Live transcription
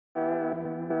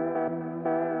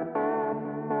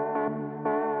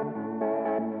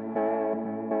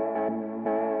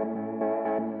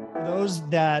those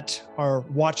that are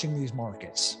watching these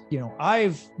markets,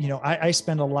 I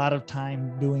spend a lot of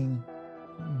time doing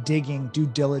digging, due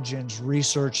diligence,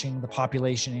 researching the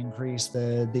population increase,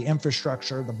 the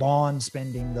infrastructure, the bond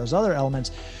spending, those other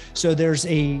elements. So there's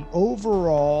a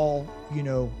overall,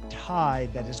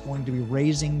 tide that is going to be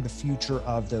raising the future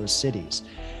of those cities.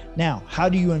 Now, how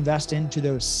do you invest into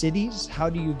those cities? How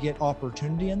do you get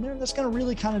opportunity in there? That's going to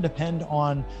really kind of depend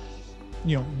on,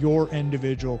 your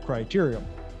individual criteria.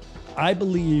 I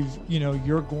believe,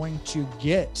 you're going to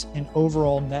get an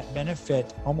overall net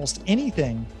benefit almost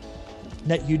anything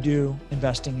that you do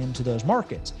investing into those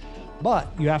markets. But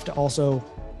you have to also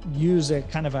use a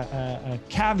kind of a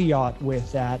caveat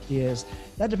with that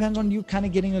depends on you kind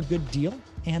of getting a good deal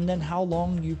and then how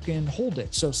long you can hold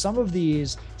it. So some of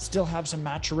these still have some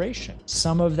maturation.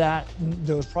 Some of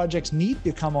those projects need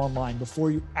to come online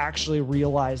before you actually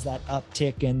realize that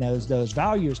uptick in those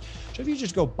values. So if you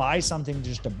just go buy something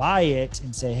just to buy it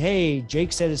and say, hey,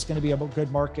 Jake said it's going to be a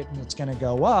good market and it's going to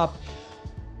go up,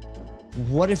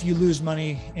 what if you lose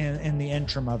money in the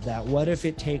interim of that? What if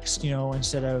it takes,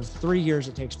 instead of 3 years,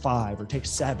 it takes 5 or takes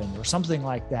 7 or something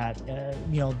like that?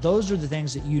 Those are the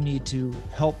things that you need to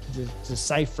help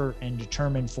decipher and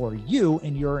determine for you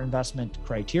in your investment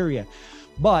criteria.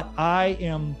 But I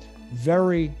am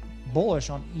very bullish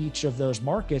on each of those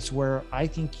markets where I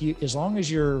think as long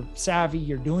as you're savvy,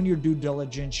 you're doing your due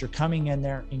diligence, you're coming in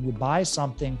there and you buy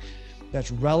something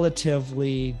that's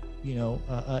relatively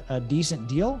a decent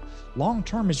deal,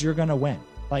 long-term is you're going to win.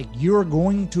 Like you're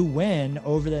going to win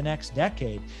over the next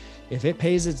decade. If it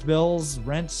pays its bills,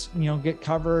 rents, get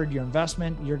covered, your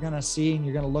investment, you're going to see, and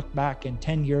you're going to look back in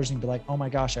 10 years and be like, oh my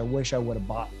gosh, I wish I would have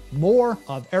bought more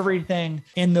of everything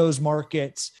in those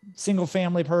markets. Single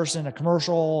family person, a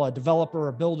commercial, a developer,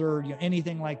 a builder,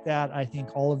 anything like that. I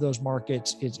think all of those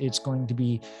markets, it's going to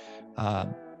be,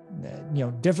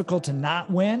 difficult to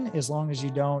not win as long as you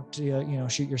don't,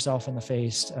 shoot yourself in the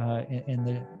face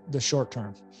in the short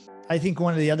term. I think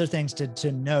one of the other things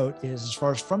to note is, as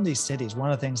far as from these cities, one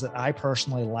of the things that I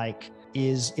personally like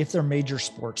is if there are major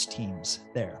sports teams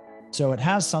there. So it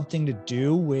has something to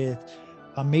do with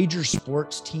a major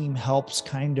sports team helps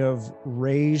kind of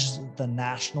raise the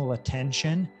national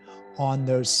attention on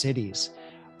those cities.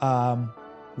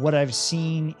 What I've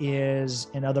seen is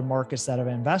in other markets that I've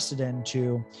invested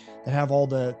into that have all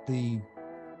the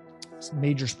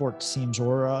major sports teams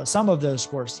or some of those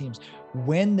sports teams,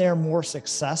 when they're more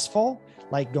successful,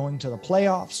 like going to the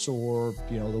playoffs or,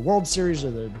 the World Series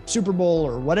or the Super Bowl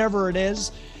or whatever it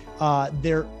is,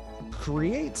 there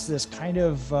creates this kind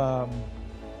of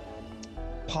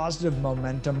positive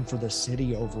momentum for the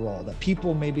city overall, that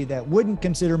people maybe that wouldn't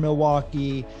consider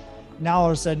Milwaukee now all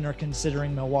of a sudden are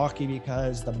considering Milwaukee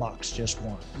because the Bucks just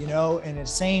won, and the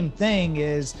same thing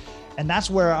is, and that's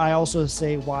where I also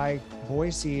say why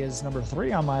Boise is number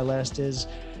 3 on my list is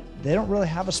they don't really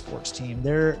have a sports team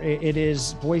there. It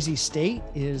is Boise State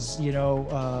is,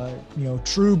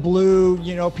 true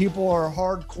blue, people are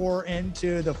hardcore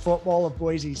into the football of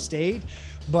Boise State.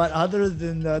 But other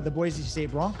than the Boise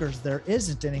State Broncos, there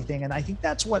isn't anything. And I think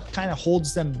that's what kind of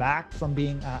holds them back from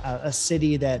being a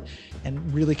city that,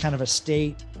 and really kind of a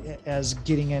state as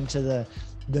getting into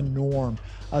the norm.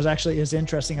 It's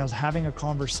interesting. I was having a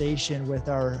conversation with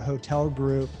our hotel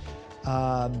group.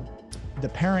 The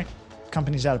parent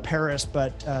company's out of Paris,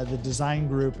 but the design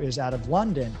group is out of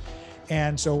London.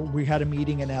 And so we had a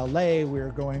meeting in LA. We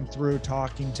were going through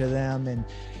talking to them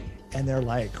and they're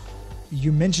like,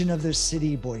 you mentioned of this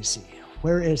city, Boise.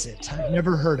 Where is it? I've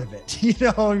never heard of it. And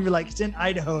you're like, it's in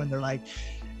Idaho. And they're like,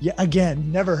 yeah,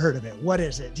 again, never heard of it. What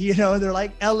is it? They're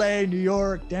like LA, New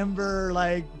York, Denver,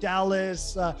 like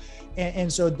Dallas.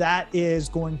 And so that is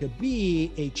going to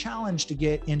be a challenge to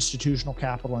get institutional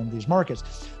capital in these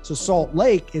markets. So Salt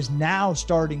Lake is now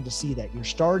starting to see that. You're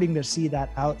starting to see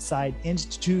that outside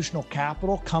institutional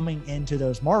capital coming into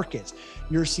those markets.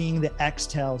 You're seeing the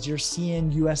Extels, you're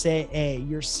seeing USAA,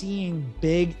 you're seeing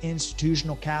big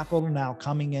institutional capital now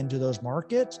coming into those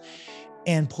markets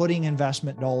and putting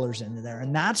investment dollars into there.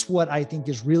 And that's what I think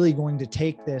is really going to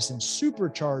take this and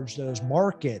supercharge those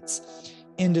markets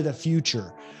into the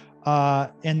future.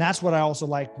 And that's what I also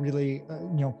like really,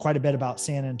 quite a bit about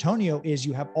San Antonio is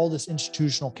you have all this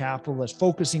institutional capital that's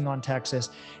focusing on Texas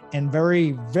and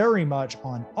very, very much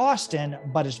on Austin,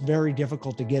 but it's very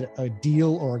difficult to get a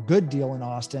deal or a good deal in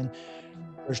Austin.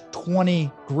 There's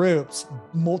 20 groups,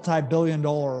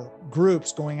 multi-billion-dollar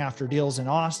groups going after deals in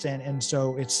Austin. And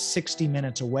so it's 60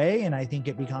 minutes away. And I think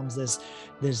it becomes this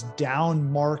down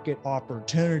market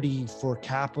opportunity for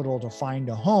capital to find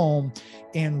a home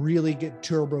and really get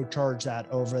turbocharge that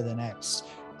over the next,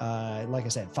 like I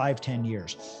said, 5-10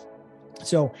 years.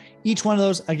 So each one of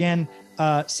those, again,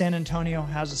 San Antonio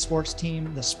has a sports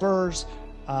team. The Spurs,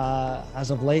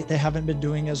 as of late, they haven't been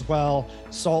doing as well.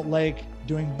 Salt Lake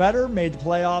doing better, made the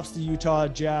playoffs. The Utah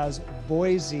Jazz.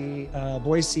 Boise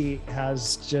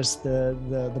has just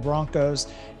the Broncos,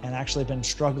 and actually been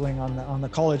struggling on the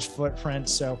college footprint.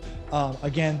 So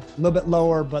again, a little bit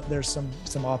lower, but there's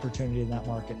some opportunity in that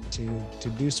market to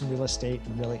do some real estate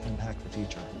and really impact the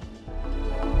future.